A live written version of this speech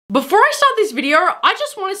Before I start this video, I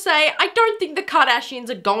just want to say I don't think the Kardashians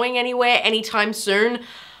are going anywhere anytime soon,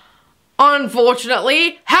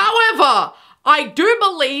 unfortunately. However, I do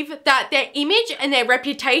believe that their image and their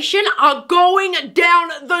reputation are going down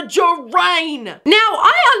the drain. Now,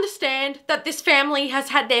 I understand that this family has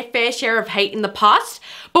had their fair share of hate in the past,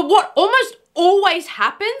 but what almost always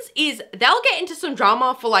happens is they'll get into some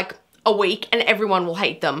drama for like a week and everyone will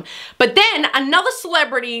hate them. But then another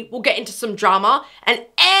celebrity will get into some drama and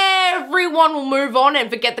everyone will move on and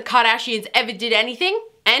forget the Kardashians ever did anything.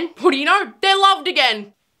 And what do you know? They're loved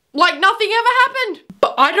again. Like nothing ever happened.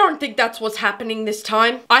 But I don't think that's what's happening this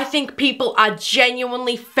time. I think people are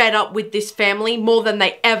genuinely fed up with this family more than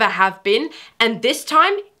they ever have been. And this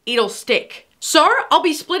time, it'll stick. So, I'll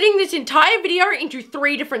be splitting this entire video into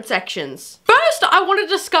 3 different sections. First, I want to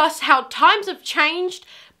discuss how times have changed,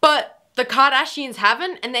 but the Kardashians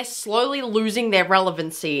haven't, and they're slowly losing their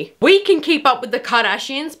relevancy. We can keep up with the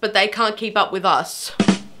Kardashians, but they can't keep up with us.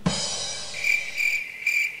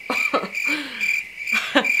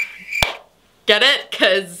 Get it?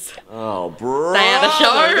 Cause bro, they had a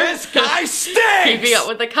show. This guy stinks! Keeping up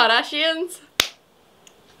with the Kardashians?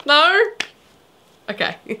 No?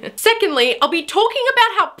 Okay. Secondly, I'll be talking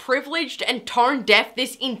about how privileged and tone deaf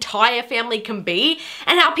this entire family can be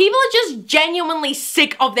and how people are just genuinely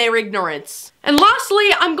sick of their ignorance. And lastly,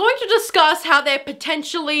 I'm going to discuss how they're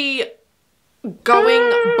potentially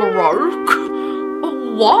going broke.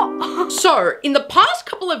 What? So, in the past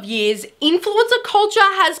couple of years, influencer culture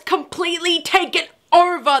has completely taken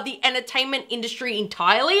over the entertainment industry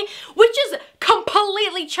entirely, which has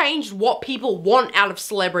completely changed what people want out of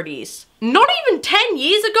celebrities. Not even 10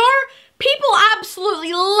 years ago, people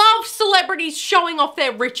absolutely love celebrities showing off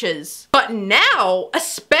their riches. But now,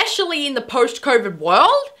 especially in the post-COVID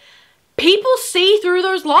world, people see through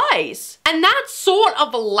those lies. And that sort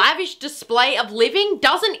of lavish display of living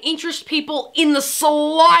doesn't interest people in the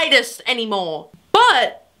slightest anymore.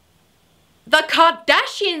 But the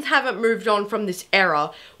Kardashians haven't moved on from this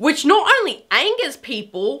era, which not only angers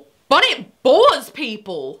people, but it bores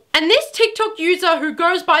people. And this TikTok user who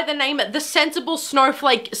goes by the name The Sensible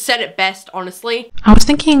Snowflake said it best, honestly. I was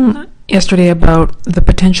thinking yesterday about the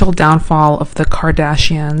potential downfall of the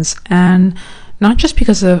Kardashians, and not just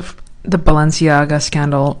because of the Balenciaga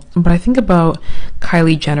scandal, but I think about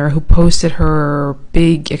Kylie Jenner, who posted her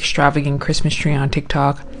big extravagant Christmas tree on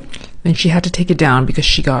TikTok. Then she had to take it down because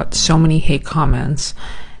she got so many hate comments.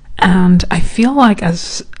 And I feel like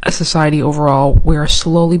as a society overall, we're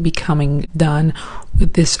slowly becoming done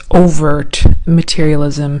with this overt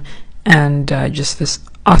materialism and just this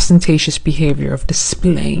ostentatious behavior of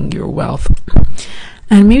displaying your wealth.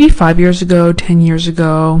 And maybe 5 years ago, 10 years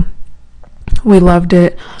ago, we loved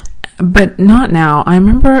it. But not now.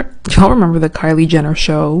 Y'all remember the Kylie Jenner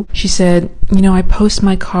show? She said, you know, I post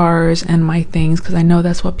my cars and my things because I know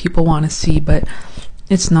that's what people want to see, but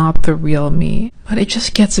it's not the real me. But it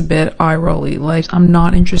just gets a bit eye-rolly. Like, I'm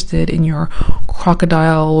not interested in your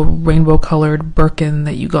crocodile rainbow-colored Birkin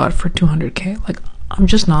that you got for $200K. Like, I'm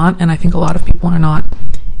just not, and I think a lot of people are not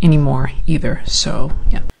anymore either. So,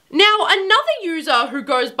 yeah. Now, another user who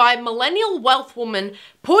goes by Millennial Wealth Woman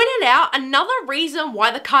pointed out another reason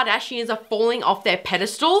why the Kardashians are falling off their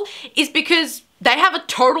pedestal is because they have a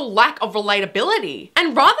total lack of relatability.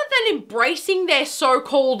 And rather than embracing their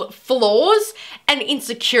so-called flaws and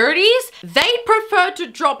insecurities, they prefer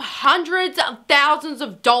to drop hundreds of thousands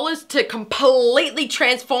of dollars to completely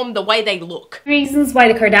transform the way they look. Reasons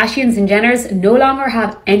why the Kardashians and Jenners no longer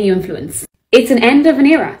have any influence. It's an end of an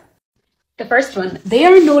era. The first one, they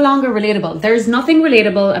are no longer relatable. There's nothing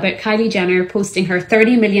relatable about Kylie Jenner posting her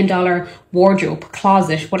 $30 million wardrobe,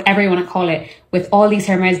 closet, whatever you want to call it, with all these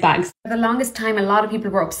Hermes bags. For the longest time, a lot of people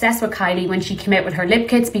were obsessed with Kylie when she came out with her lip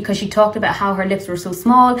kits because she talked about how her lips were so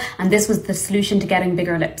small and this was the solution to getting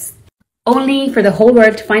bigger lips. Only for the whole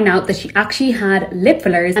world to find out that she actually had lip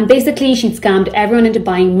fillers, and basically she'd scammed everyone into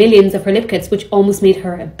buying millions of her lip kits, which almost made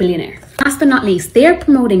her a billionaire. Last but not least, they are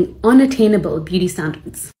promoting unattainable beauty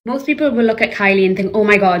standards. Most people will look at Kylie and think, oh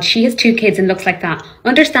my god, she has 2 kids and looks like that.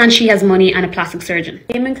 Understand she has money and a plastic surgeon.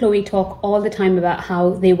 Kim and Khloe talk all the time about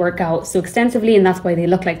how they work out so extensively and that's why they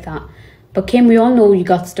look like that. But Kim, we all know you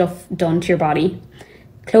got stuff done to your body.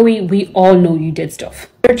 Khloe, we all know you did stuff.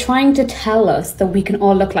 They're trying to tell us that we can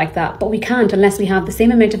all look like that, but we can't unless we have the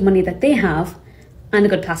same amount of money that they have and a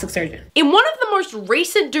good plastic surgeon. In one of the most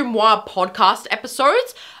recent Dumois podcast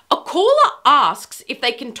episodes, a caller asks if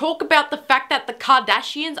they can talk about the fact that the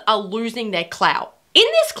Kardashians are losing their clout. In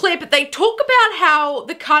this clip, they talk about how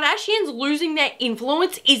the Kardashians losing their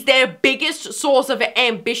influence is their biggest source of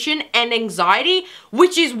ambition and anxiety,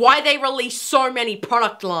 which is why they release so many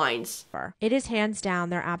product lines. It is hands down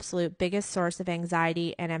their absolute biggest source of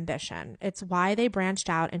anxiety and ambition. It's why they branched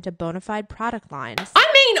out into bona fide product lines. I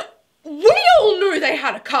mean, we all knew they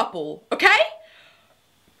had a couple, okay?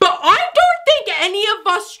 But I don't think any of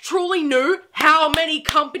us truly knew how many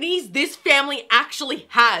companies this family actually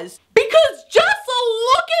has. Because just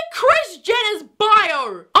look at Kris Jenner's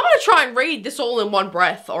bio. I'm gonna try and read this all in one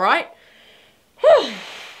breath, alright?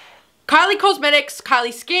 Kylie Cosmetics,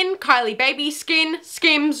 Kylie Skin, Kylie Baby Skin,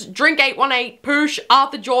 Skims, Drink 818, Poosh,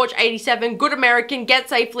 Arthur George 87, Good American, Get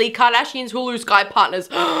Safely, Kardashians, Hulu, Sky Partners.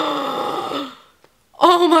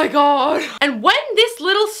 Oh my god. And when this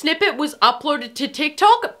little snippet was uploaded to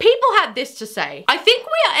TikTok, people had this to say. I think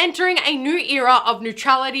we are entering a new era of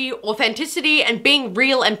neutrality, authenticity, and being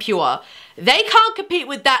real and pure. They can't compete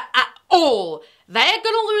with that at all. They are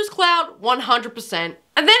gonna lose clout 100%.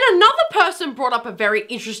 And then another person brought up a very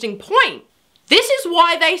interesting point. This is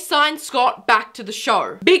why they signed Scott back to the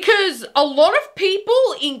show. Because a lot of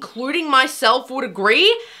people, including myself, would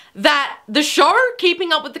agree that the show,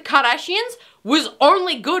 Keeping Up with the Kardashians, was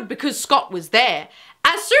only good because Scott was there.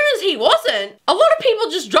 As soon as he wasn't, a lot of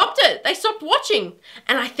people just dropped it. They stopped watching.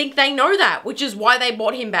 And I think they know that, which is why they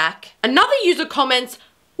brought him back. Another user comments,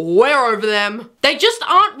 we're over them. They just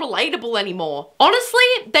aren't relatable anymore. Honestly,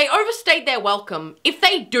 they overstayed their welcome. If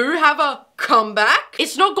they do have a comeback,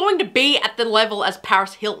 it's not going to be at the level as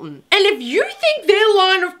Paris Hilton. And if you think their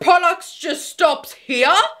line of products just stops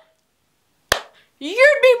here,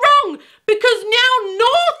 you'd be wrong, because now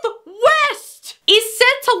Northwest is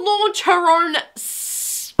set to launch her own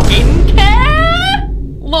skincare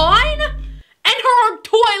line and her own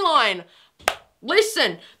toy line.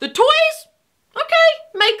 Listen, the toys, okay,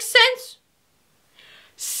 makes sense.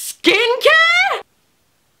 Skincare?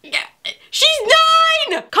 Yeah, she's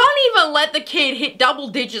 9! Can't even let the kid hit double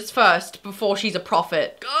digits first before she's a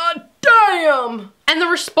prophet. God damn! And the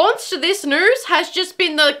response to this news has just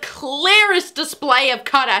been the clearest display of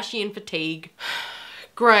Kardashian fatigue.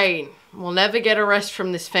 Great. We'll never get a rest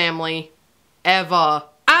from this family. Ever.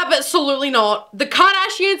 Absolutely not. The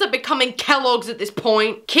Kardashians are becoming Kellogg's at this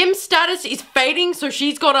point. Kim's status is fading, so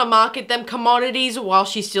she's gotta market them commodities while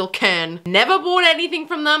she still can. Never bought anything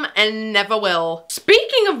from them and never will.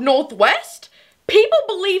 Speaking of Northwest, people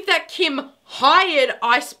believe that Kim hired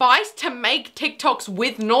Ice Spice to make TikToks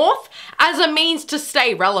with North as a means to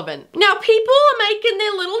stay relevant. Now, people are making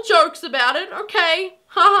their little jokes about it, okay?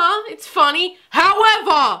 Haha, it's funny.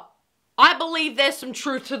 However, I believe there's some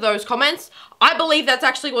truth to those comments. I believe that's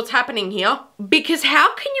actually what's happening here. Because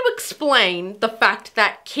how can you explain the fact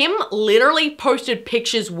that Kim literally posted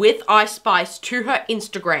pictures with Ice Spice to her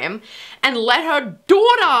Instagram and let her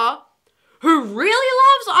daughter, who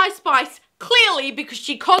really loves Ice Spice, clearly because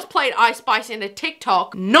she cosplayed Ice Spice in a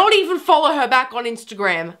TikTok, not even follow her back on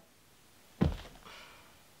Instagram?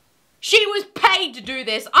 She was paid to do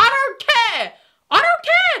this. I don't care. I don't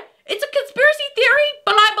care. It's a conspiracy theory,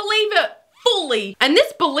 but I believe it fully. And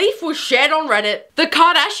this belief was shared on Reddit. The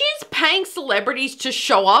Kardashians paying celebrities to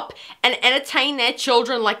show up and entertain their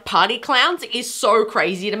children like party clowns is so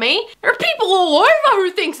crazy to me. There are people all over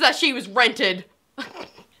who thinks that she was rented.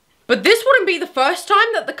 But this wouldn't be the first time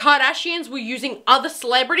that the Kardashians were using other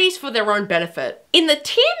celebrities for their own benefit. In the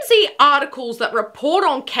TMZ articles that report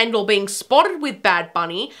on Kendall being spotted with Bad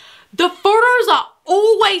Bunny, the photos are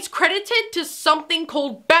always credited to something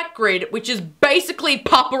called backgrid, which is basically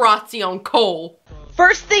paparazzi on call.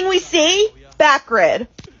 First thing we see, backgrid.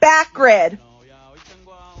 Backgrid.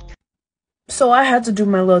 So I had to do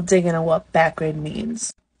my little digging on what backgrid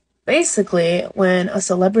means. Basically, when a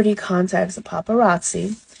celebrity contacts a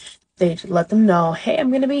paparazzi, they let them know, hey, I'm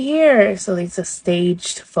going to be here. So it's a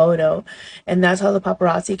staged photo. And that's how the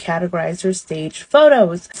paparazzi categorize their staged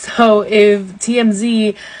photos. So if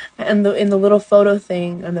TMZ and in the little photo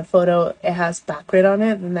thing, on the photo, it has backgrid on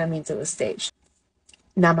it, then that means it was staged.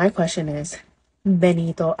 Now my question is,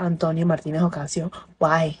 Benito Antonio Martinez Ocasio,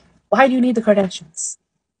 why? Why do you need the Kardashians?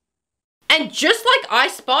 And just like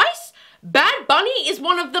Ice Spice, Bad Bunny is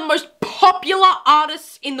one of the most popular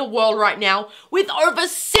artists in the world right now, with over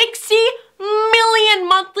 60 million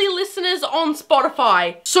monthly listeners on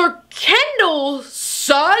Spotify. So Kendall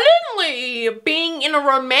suddenly being in a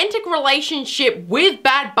romantic relationship with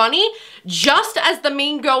Bad Bunny, just as the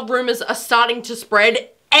Mean Girl rumors are starting to spread,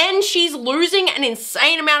 and she's losing an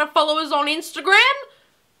insane amount of followers on Instagram?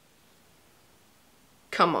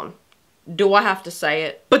 Come on. Do I have to say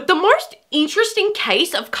it? But the most interesting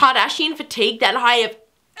case of Kardashian fatigue that I have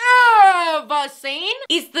seen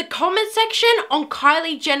is the comment section on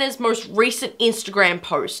Kylie Jenner's most recent Instagram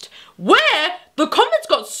post, where the comments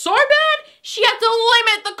got so bad, she had to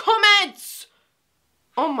limit the comments.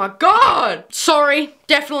 Oh my god. Sorry,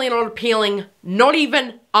 definitely not appealing. Not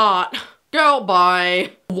even art. Girl,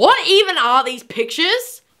 bye. What even are these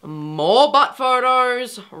pictures? More butt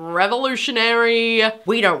photos. Revolutionary.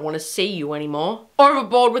 We don't want to see you anymore.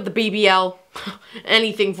 Overboard with the BBL.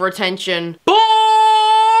 Anything for attention. Boring!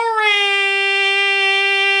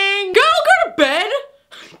 Girl, go to bed.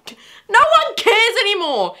 No one cares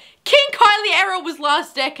anymore. King Kylie era was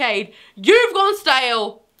last decade. You've gone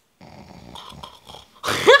stale.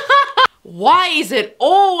 Why is it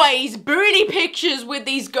always booty pictures with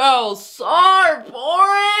these girls? So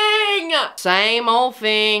boring! Same old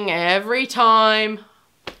thing every time.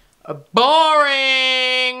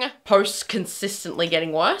 Boring! Posts consistently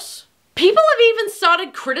getting worse. People have even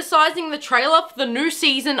started criticizing the trailer for the new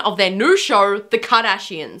season of their new show, The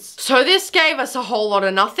Kardashians. So this gave us a whole lot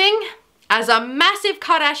of nothing. As a massive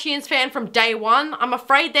Kardashians fan from day one, I'm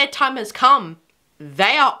afraid their time has come.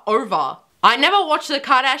 They are over. I never watched the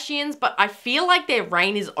Kardashians, but I feel like their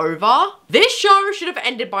reign is over. This show should have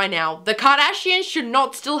ended by now. The Kardashians should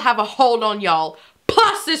not still have a hold on y'all.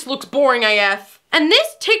 Plus, this looks boring AF. And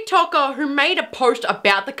this TikToker who made a post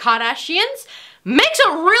about the Kardashians makes a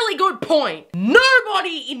really good point.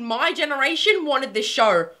 Nobody in my generation wanted this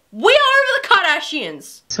show. We are over the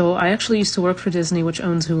Kardashians. So I actually used to work for Disney, which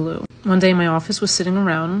owns Hulu. One day my office was sitting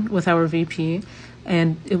around with our VP,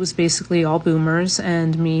 and it was basically all boomers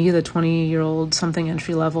and me, the 20-year-old something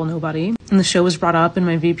entry-level nobody. And the show was brought up, and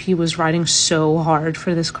my VP was riding so hard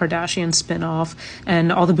for this Kardashian spin-off,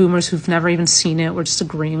 and all the boomers who've never even seen it were just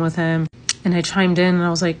agreeing with him. And I chimed in, and I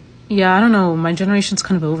was like, yeah, I don't know, my generation's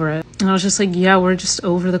kind of over it. And I was just like, yeah, we're just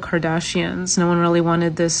over the Kardashians. No one really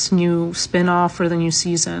wanted this new spin-off or the new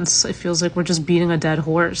seasons. It feels like we're just beating a dead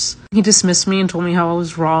horse. He dismissed me and told me how I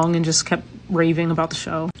was wrong and just kept raving about the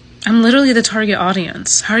show. I'm literally the target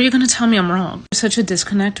audience. How are you going to tell me I'm wrong? There's such a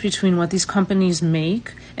disconnect between what these companies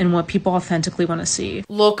make and what people authentically want to see.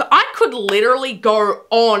 Look, I could literally go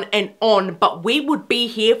on and on, but we would be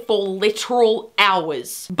here for literal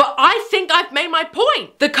hours. But I think I've made my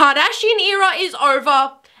point. The Kardashian era is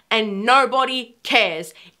over and nobody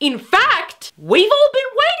cares. In fact, we've all been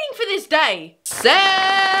waiting for this day. Celebrate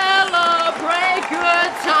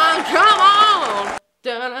good time, come on.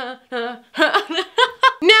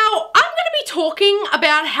 Now, I'm going to be talking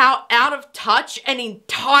about how out of touch and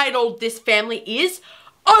entitled this family is,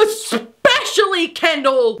 especially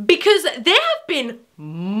Kendall, because there have been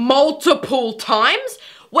multiple times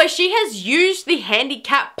where she has used the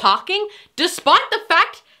handicap parking despite the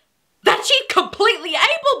fact that she's completely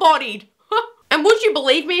able-bodied. And would you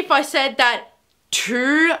believe me if I said that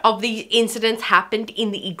 2 of these incidents happened in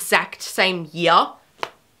the exact same year?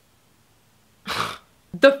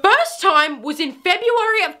 The first time was in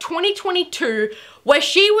February of 2022, where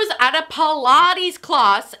she was at a Pilates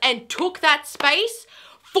class and took that space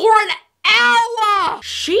for an hour.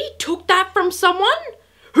 She took that from someone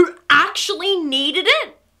who actually needed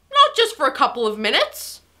it, not just for a couple of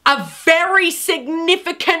minutes. A very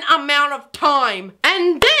significant amount of time.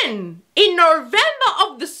 And then, in November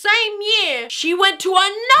of the same year, she went to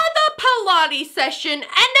another Pilates session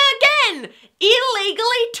and again,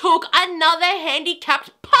 illegally took another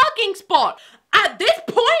handicapped parking spot. At this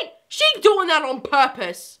point, she's doing that on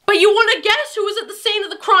purpose. But you want to guess who was at the scene of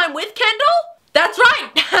the crime with Kendall? That's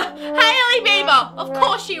right, Hailey Bieber. Of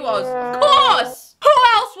course she was, of course. Who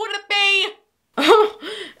else would it be?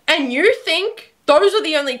 And you think those are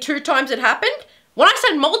the only 2 times it happened? When I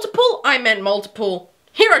said multiple, I meant multiple.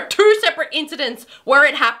 Here are 2 separate incidents where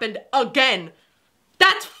it happened again.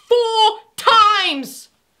 That's 4 times!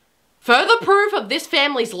 Further proof of this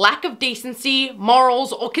family's lack of decency,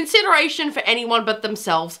 morals, or consideration for anyone but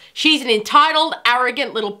themselves. She's an entitled,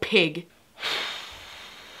 arrogant little pig.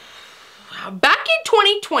 Back in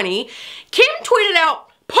 2020, Kim tweeted out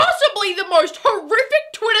possibly the most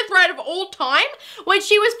horrific Twitter thread of all time when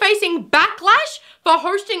she was facing backlash for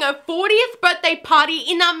hosting her 40th birthday party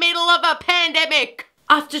in the middle of a pandemic.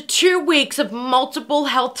 After 2 weeks of multiple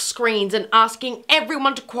health screens and asking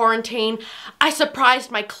everyone to quarantine, I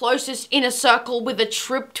surprised my closest inner circle with a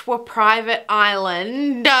trip to a private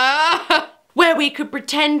island. Where we could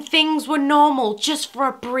pretend things were normal just for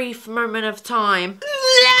a brief moment of time.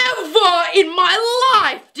 Never in my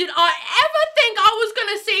life did I ever think I was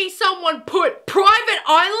gonna see someone put private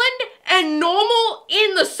island and normal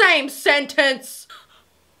in the same sentence.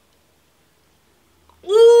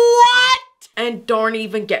 What? And don't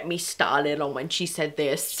even get me started on when she said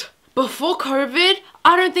this. Before COVID,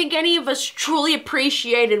 I don't think any of us truly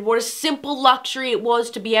appreciated what a simple luxury it was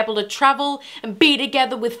to be able to travel and be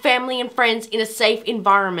together with family and friends in a safe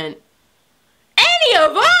environment. Any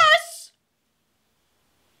of us?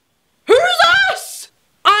 Who's us?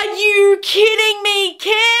 Are you kidding me,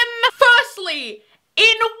 Kim? Firstly,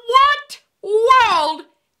 in what world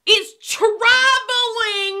is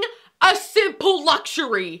traveling a simple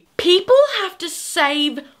luxury? People have to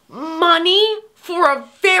save money for a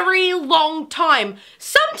very long time,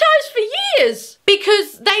 sometimes for years,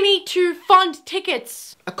 because they need to fund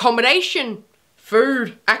tickets, accommodation,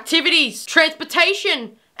 food, activities,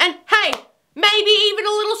 transportation, and hey, maybe even a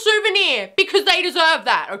little souvenir, because they deserve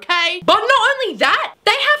that, okay? But not only that,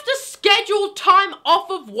 they have to schedule time off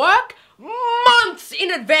of work months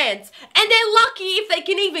in advance, and they're lucky if they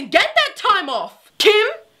can even get that time off. Kim,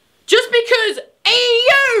 just because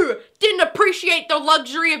you didn't appreciate the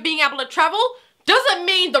luxury of being able to travel doesn't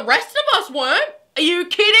mean the rest of us weren't. Are you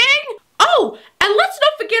kidding? Oh, and let's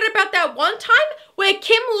not forget about that one time where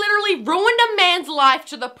Kim literally ruined a man's life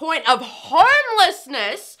to the point of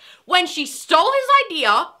homelessness when she stole his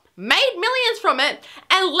idea, made millions from it,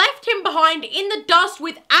 and left him behind in the dust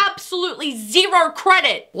with absolutely zero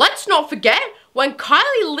credit. Let's not forget when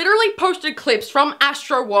Kylie literally posted clips from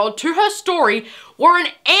Astroworld to her story where an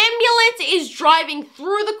ambulance is driving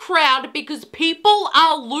through the crowd because people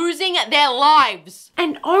are losing their lives.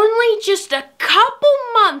 And only just a couple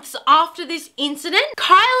months after this incident,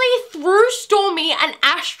 Kylie threw Stormy an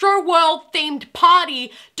Astroworld themed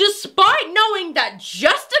party despite knowing that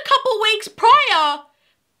just a couple weeks prior,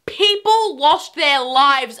 people lost their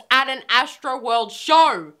lives at an Astroworld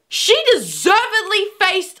show. She deservedly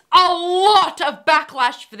faced a lot of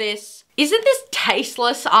backlash for this. Isn't this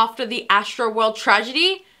tasteless after the Astroworld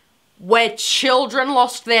tragedy, where children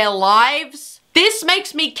lost their lives? This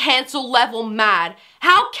makes me cancel level mad.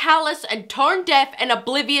 How callous and tone deaf and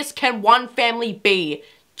oblivious can one family be?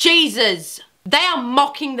 Jesus. They are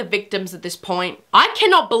mocking the victims at this point. I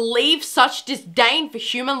cannot believe such disdain for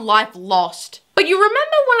human life lost. But you remember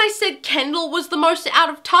when I said Kendall was the most out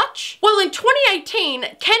of touch? Well, in 2018,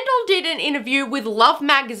 Kendall did an interview with Love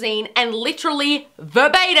magazine and literally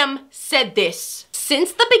verbatim said this.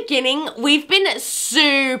 Since the beginning, we've been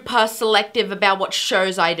super selective about what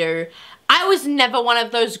shows I do. I was never one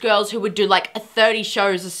of those girls who would do like 30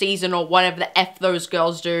 shows a season or whatever the F those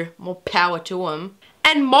girls do. More power to them.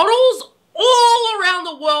 And models all around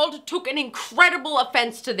the world took an incredible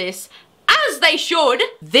offense to this, as they should.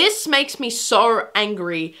 This makes me so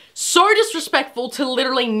angry, so disrespectful to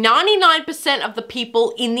literally 99% of the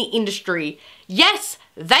people in the industry. Yes,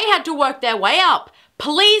 they had to work their way up.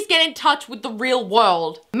 Please get in touch with the real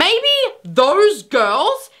world. Maybe those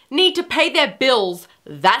girls need to pay their bills.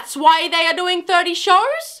 That's why they are doing 30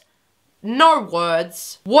 shows? No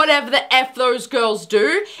words. Whatever the F those girls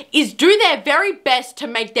do is do their very best to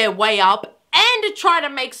make their way up and to try to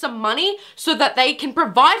make some money so that they can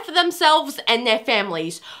provide for themselves and their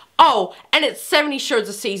families. Oh, and it's 70 shows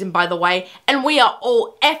a season, by the way, and we are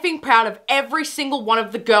all effing proud of every single one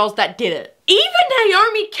of the girls that did it. Even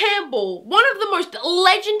Naomi Campbell, one of the most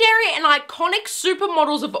legendary and iconic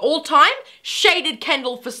supermodels of all time, shaded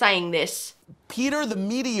Kendall for saying this. Peter the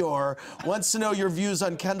Meteor wants to know your views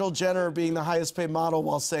on Kendall Jenner being the highest paid model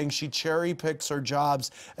while saying she cherry picks her jobs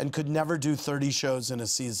and could never do 30 shows in a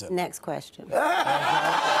season. Next question.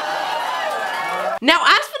 Now,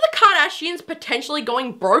 as for the Kardashians potentially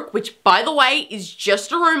going broke, which by the way is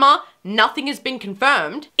just a rumor, nothing has been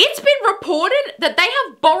confirmed, it's been reported that they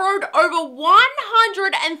have borrowed over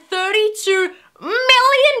 $132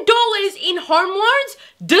 million in home loans,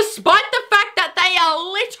 despite the fact that they are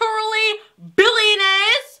literally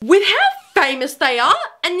billionaires. With how famous they are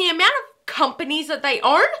and the amount of companies that they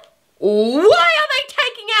own, why are they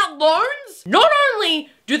taking out loans? Not only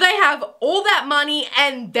do they have all that money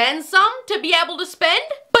and then some to be able to spend,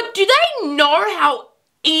 but do they know how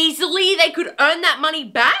easily they could earn that money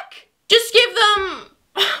back? Just give them,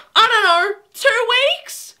 I don't know, 2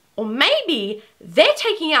 weeks? Or maybe they're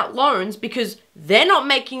taking out loans because they're not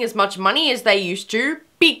making as much money as they used to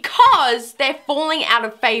because they're falling out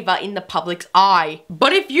of favor in the public's eye.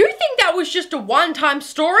 But if you think that was just a one-time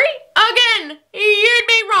story, again, you'd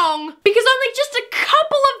be wrong. Because only just a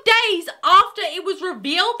couple of days after it was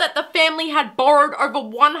revealed that the family had borrowed over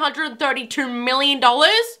 $132 million,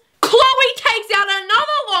 Khloe takes out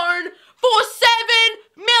another loan for $7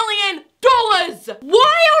 million.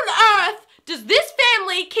 Why on earth does this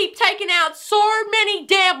family keep taking out so many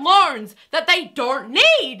damn loans that they don't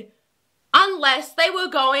need? Unless they were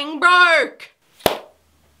going broke.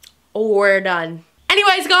 We're done.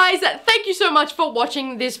 Anyways, guys, thank you so much for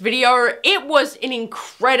watching this video. It was an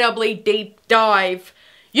incredibly deep dive.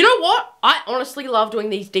 You know what? I honestly love doing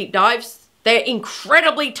these deep dives. They're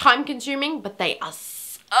incredibly time consuming, but they are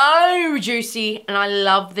so juicy and I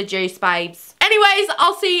love the juice, babes. Anyways,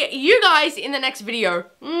 I'll see you guys in the next video.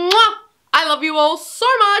 Mwah! I love you all so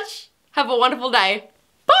much. Have a wonderful day.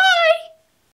 Bye!